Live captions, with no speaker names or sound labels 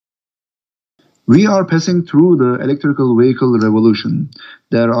We are passing through the electrical vehicle revolution.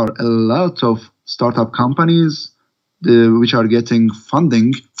 There are a lot of startup companies which are getting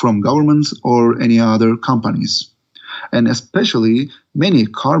funding from governments or any other companies. And especially many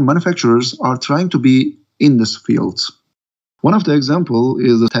car manufacturers are trying to be in this field. One of the examples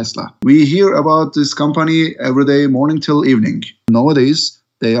is Tesla. We hear about this company every day, morning till evening. Nowadays,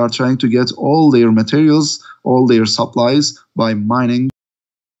 they are trying to get all their materials, all their supplies by mining.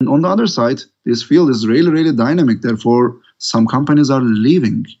 And on the other side, this field is really, really dynamic. Therefore, some companies are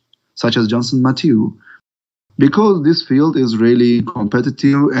leaving, such as Johnson Matthey, because this field is really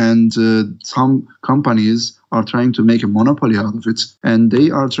competitive and some companies are trying to make a monopoly out of it. And they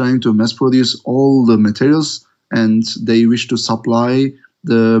are trying to mass produce all the materials and they wish to supply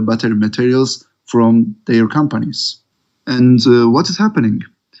the battery materials from their companies. And what is happening?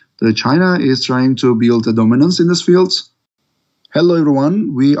 China is trying to build a dominance in this field. Hello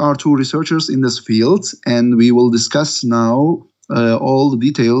everyone, we are two researchers in this field and we will discuss now all the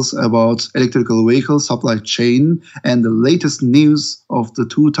details about electrical vehicle supply chain and the latest news of the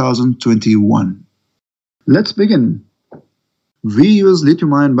 2021. Let's begin. We use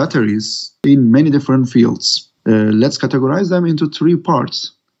lithium-ion batteries in many different fields. Let's categorize them into three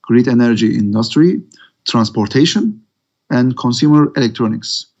parts: grid energy industry, transportation, and consumer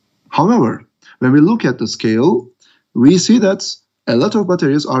electronics. However, when we look at the scale, we see that a lot of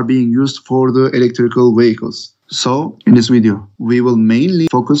batteries are being used for the electrical vehicles. So, in this video, we will mainly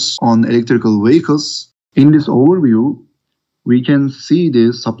focus on electrical vehicles. In this overview, we can see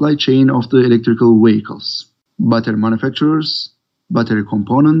the supply chain of the electrical vehicles: battery manufacturers, battery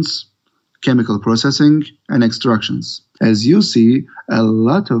components, chemical processing, and extractions. As you see, a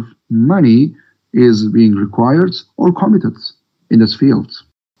lot of money is being required or committed in this field.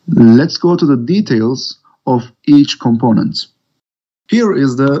 Let's go to the details of each component. Here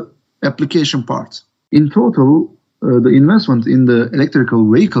is the application part. In total, the investment in the electrical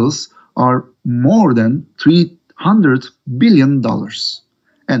vehicles are more than $300 billion.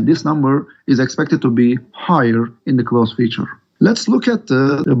 And this number is expected to be higher in the close future. Let's look at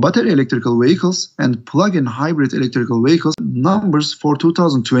the battery electrical vehicles and plug-in hybrid electrical vehicles numbers for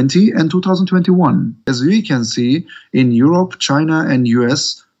 2020 and 2021. As we can see, in Europe, China, and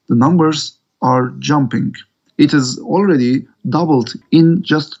US, the numbers are jumping. It has already doubled in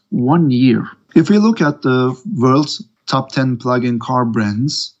just 1 year. If we look at the world's top 10 plug-in car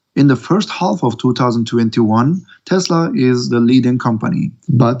brands, in the first half of 2021, Tesla is the leading company.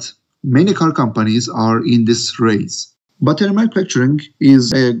 But many car companies are in this race. Battery manufacturing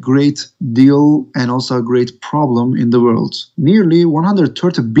is a great deal and also a great problem in the world. Nearly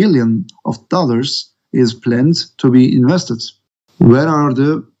 $130 billion is planned to be invested. Where are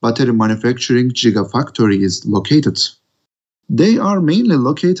the battery manufacturing gigafactories located? They are mainly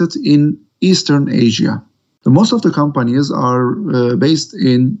located in Eastern Asia. Most of the companies are based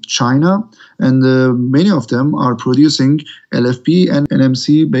in China, and many of them are producing LFP and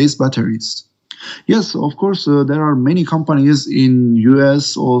NMC based batteries. Yes, of course, there are many companies in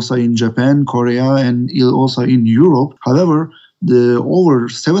US, also in Japan, Korea, and also in Europe. However, over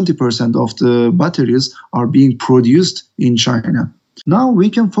 70% of the batteries are being produced in China. Now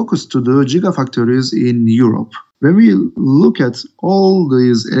we can focus to the gigafactories in Europe. When we look at all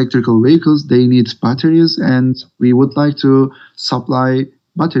these electrical vehicles, they need batteries, and we would like to supply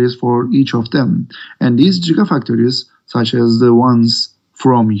batteries for each of them. And these gigafactories, such as the ones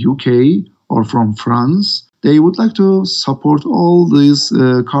from UK or from France, they would like to support all these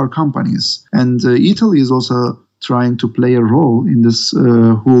car companies. And Italy is also trying to play a role in this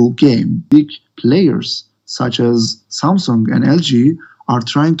whole game. Big players such as Samsung and LG are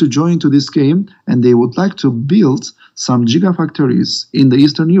trying to join into this game, and they would like to build some gigafactories in the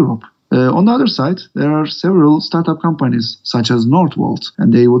Eastern Europe. On the other side, there are several startup companies such as Northvolt,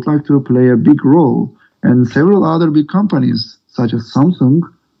 and they would like to play a big role. And several other big companies such as Samsung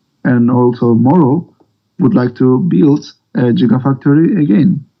and also Moro would like to build a gigafactory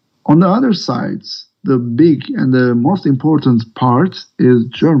again. On the other side, the big and the most important part is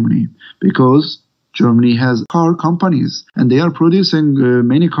Germany, because Germany has car companies and they are producing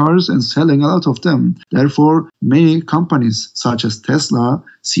many cars and selling a lot of them. Therefore, many companies such as Tesla,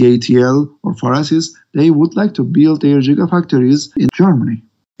 CATL or Farasis, they would like to build their gigafactories in Germany.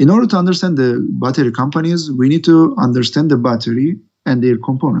 In order to understand the battery companies, we need to understand the battery and their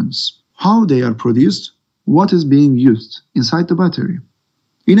components. How they are produced, what is being used inside the battery.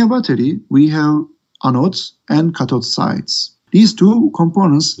 In a battery, we have anodes and cathode sides. These two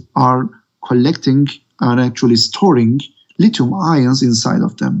components are collecting and actually storing lithium ions inside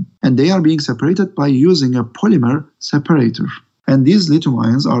of them. And they are being separated by using a polymer separator. And these lithium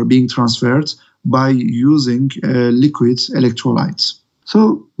ions are being transferred by using liquid electrolytes.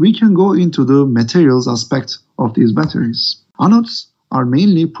 So we can go into the materials aspect of these batteries. Anodes are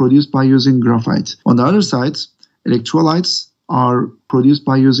mainly produced by using graphite. On the other side, electrolytes are produced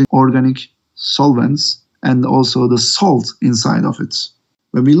by using organic solvents and also the salt inside of it.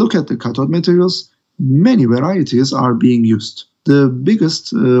 When we look at the cathode materials, many varieties are being used. The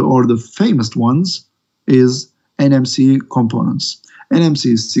biggest or the famous ones is NMC components.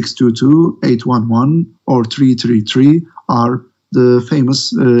 NMC 622, 811 or 333 are the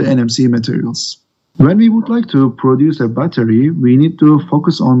famous NMC materials. When we would like to produce a battery, we need to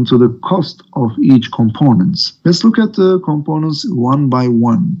focus on to the cost of each component. Let's look at the components one by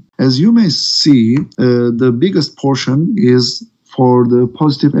one. As you may see, the biggest portion is for the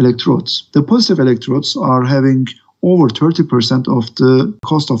positive electrodes. The positive electrodes are having over 30% of the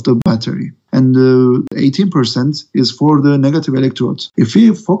cost of the battery, and 18% is for the negative electrodes. If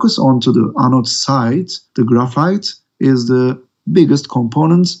we focus on to the anode side, the graphite is the biggest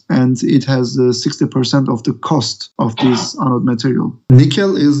component and it has 60% of the cost of this anode material.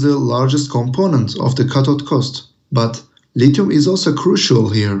 Nickel is the largest component of the cathode cost, but lithium is also crucial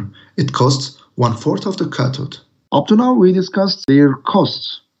here. It costs 1/4 of the cathode. Up to now we discussed their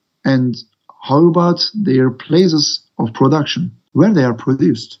costs, and how about their places of production, where they are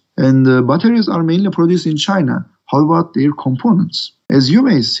produced? And the batteries are mainly produced in China. How about their components? As you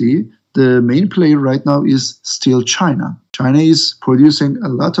may see, the main player right now is still China. China is producing a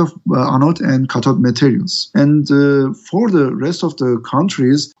lot of anode and cathode materials. And for the rest of the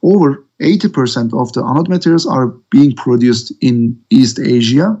countries, over 80% of the anode materials are being produced in East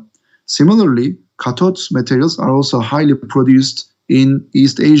Asia. Similarly, cathode materials are also highly produced in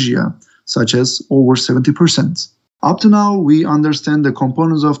East Asia, such as over 70%. Up to now, we understand the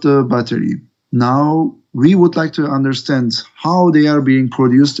components of the battery. Now, we would like to understand how they are being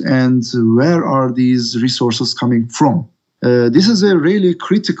produced and where are these resources coming from. This is a really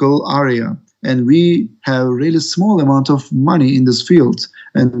critical area, and we have really small amount of money in this field,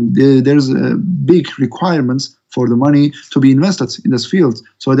 and there's a big requirement for the money to be invested in this field,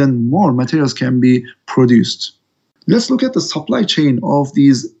 so then more materials can be produced. Let's look at the supply chain of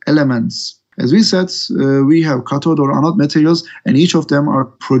these elements. As we said, we have cathode or anode materials, and each of them are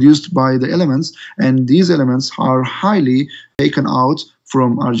produced by the elements, and these elements are highly taken out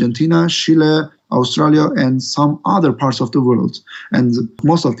from Argentina, Chile, Australia, and some other parts of the world. And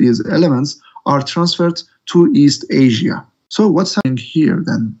most of these elements are transferred to East Asia. So what's happening here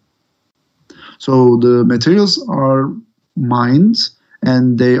then? So the materials are mined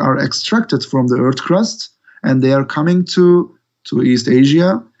and they are extracted from the earth crust, and they are coming to East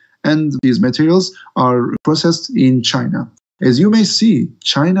Asia, and these materials are processed in China. As you may see,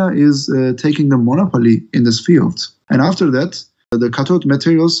 China is taking the monopoly in this field. And after that, the cathode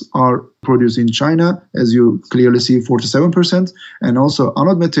materials are produced in China, as you clearly see, 47%, and also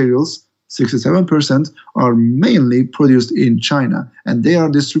anode materials, 67%, are mainly produced in China, and they are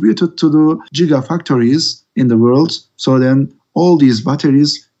distributed to the gigafactories in the world, so then all these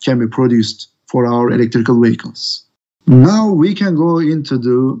batteries can be produced for our electrical vehicles. Now we can go into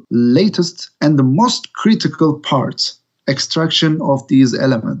the latest and the most critical part, extraction of these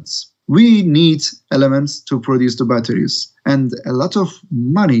elements. We need elements to produce the batteries, and a lot of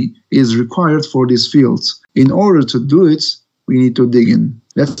money is required for this field. In order to do it, we need to dig in.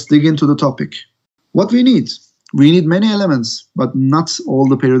 Let's dig into the topic. What we need? We need many elements, but not all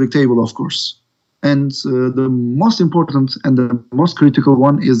the periodic table, of course. And the most important and the most critical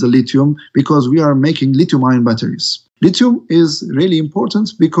one is the lithium, because we are making lithium-ion batteries. Lithium is really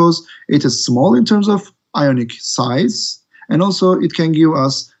important because it is small in terms of ionic size, and also it can give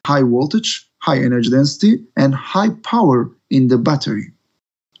us high voltage, high energy density, and high power in the battery.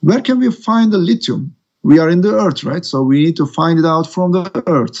 Where can we find the lithium? We are in the earth, right? So we need to find it out from the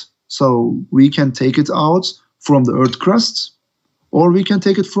earth. So we can take it out from the earth crust, or we can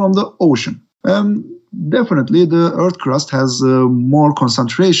take it from the ocean. Definitely the earth crust has more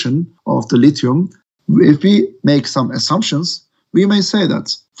concentration of the lithium. If we make some assumptions, we may say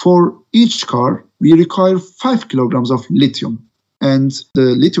that for each car, we require 5 kilograms of lithium. And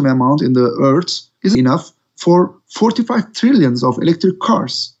the lithium amount in the earth is enough for 45 trillions of electric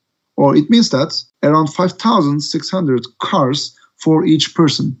cars. Or it means that around 5,600 cars for each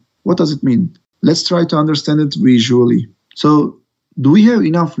person. What does it mean? Let's try to understand it visually. So, do we have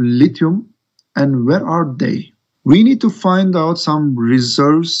enough lithium, and where are they? We need to find out some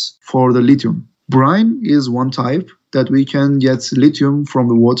reserves for the lithium. Brine is one type that we can get lithium from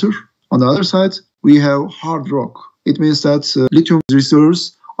the water. On the other side, we have hard rock. It means that lithium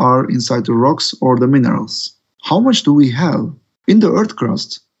reserves are inside the rocks or the minerals. How much do we have? In the earth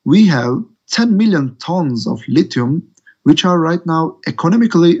crust, we have 10 million tons of lithium, which are right now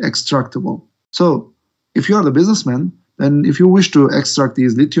economically extractable. So, if you are the businessman, then if you wish to extract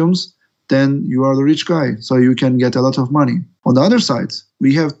these lithiums, then you are the rich guy, so you can get a lot of money. On the other side,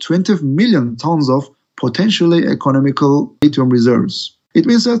 we have 20 million tons of potentially economical lithium reserves. It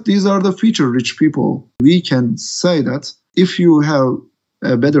means that these are the future-rich people. We can say that if you have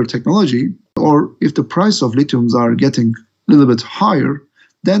a better technology, or if the price of lithiums are getting a little bit higher,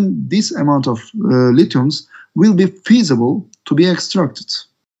 then this amount of lithiums will be feasible to be extracted.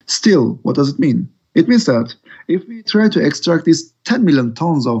 Still, what does it mean? It means that if we try to extract these 10 million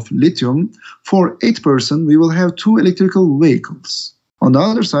tons of lithium, for 8 persons, we will have 2 electrical vehicles. On the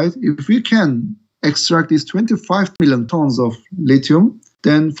other side, if we can extract these 25 million tons of lithium,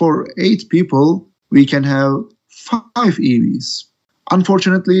 then for 8 people, we can have 5 EVs.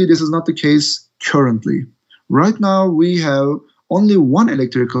 Unfortunately, this is not the case currently. Right now, we have only 1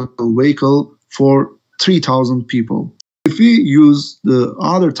 electrical vehicle for 3,000 people. If we use the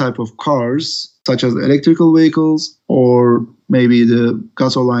other type of cars, such as electrical vehicles or maybe the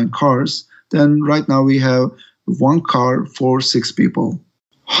gasoline cars, then right now we have 1 car for 6 people.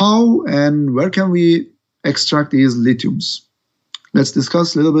 How and where can we extract these lithiums? Let's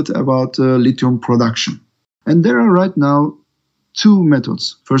discuss a little bit about lithium production. And there are right now 2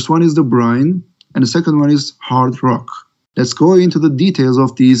 methods. First one is the brine, and the second one is hard rock. Let's go into the details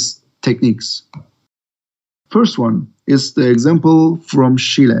of these techniques. First one is the example from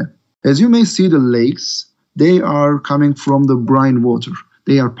Chile. As you may see, the lakes, they are coming from the brine water.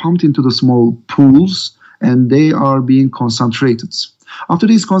 They are pumped into the small pools and they are being concentrated. After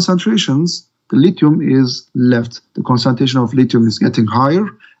these concentrations, the lithium is left. The concentration of lithium is getting higher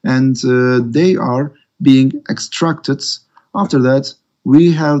and they are being extracted. After that,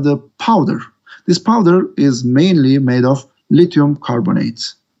 we have the powder. This powder is mainly made of lithium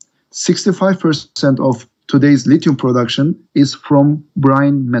carbonate. 65% of today's lithium production is from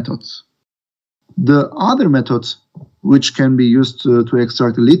brine methods. The other method which can be used to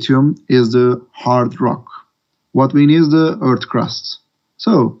extract lithium is the hard rock. What we need is the earth crust.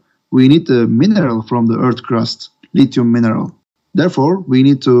 So we need the mineral from the earth crust, lithium mineral. Therefore, we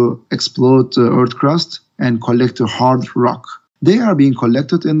need to explode the earth crust and collect the hard rock. They are being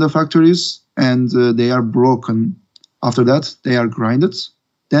collected in the factories and they are broken. After that, they are grinded.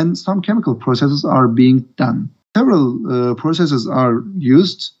 Then some chemical processes are being done. Several processes are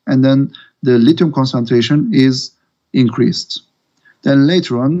used and then the lithium concentration is increased. Then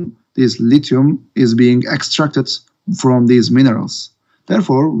later on, this lithium is being extracted from these minerals.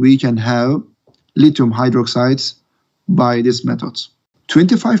 Therefore, we can have lithium hydroxide by this method.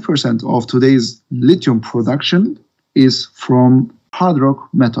 25% of today's lithium production is from hard rock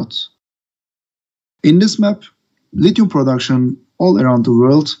method. In this map, lithium production all around the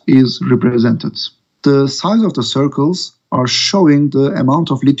world is represented. The size of the circles are showing the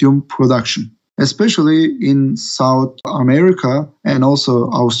amount of lithium production. Especially in South America and also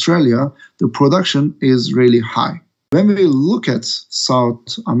Australia, the production is really high. When we look at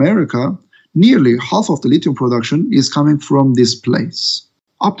South America, nearly half of the lithium production is coming from this place.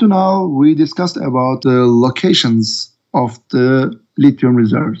 Up to now, we discussed about the locations of the lithium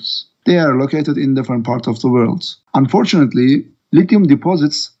reserves. They are located in different parts of the world. Unfortunately, lithium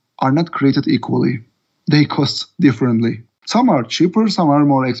deposits are not created equally. They cost differently. Some are cheaper, some are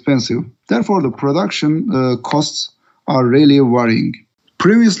more expensive. Therefore, the production costs are really varying.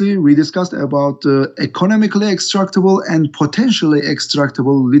 Previously, we discussed about economically extractable and potentially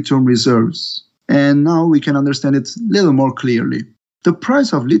extractable lithium reserves. And now we can understand it a little more clearly. The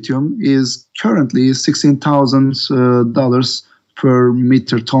price of lithium is currently $16,000 per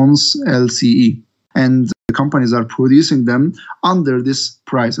metric tons LCE. And the companies are producing them under these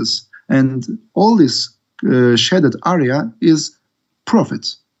prices. And all this shaded area is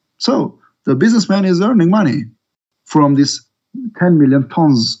profit. So the businessman is earning money from this 10 million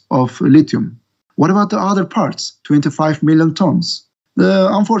tons of lithium. What about the other parts, 25 million tons?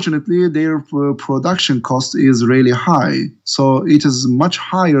 Unfortunately, their production cost is really high, so it is much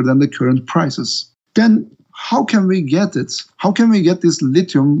higher than the current prices. Then how can we get it? How can we get these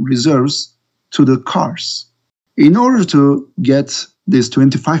lithium reserves to the cars? In order to get these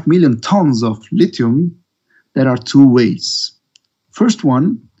 25 million tons of lithium, there are 2 ways. First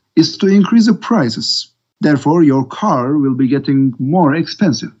one is to increase the prices. Therefore, your car will be getting more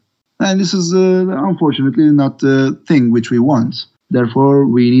expensive. And this is unfortunately not the thing which we want. Therefore,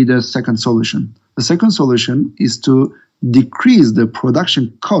 we need a second solution. The second solution is to decrease the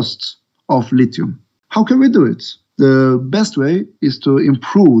production costs of lithium. How can we do it? The best way is to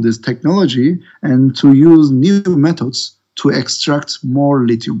improve this technology and to use new methods to extract more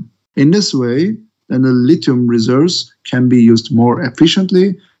lithium. In this way, then the lithium reserves can be used more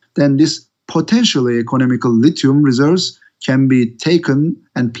efficiently. Then this potentially economical lithium reserves can be taken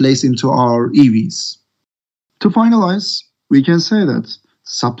and placed into our EVs. To finalize, we can say that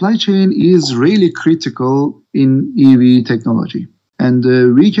supply chain is really critical in EV technology. And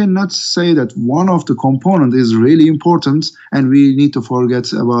we cannot say that one of the component is really important and we need to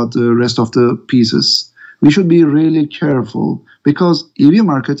forget about the rest of the pieces. We should be really careful because EV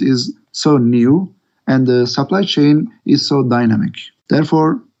market is so new and the supply chain is so dynamic.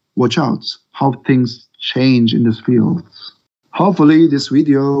 Therefore, watch out how things change in this field. Hopefully, this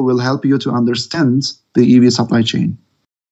video will help you to understand the EV supply chain.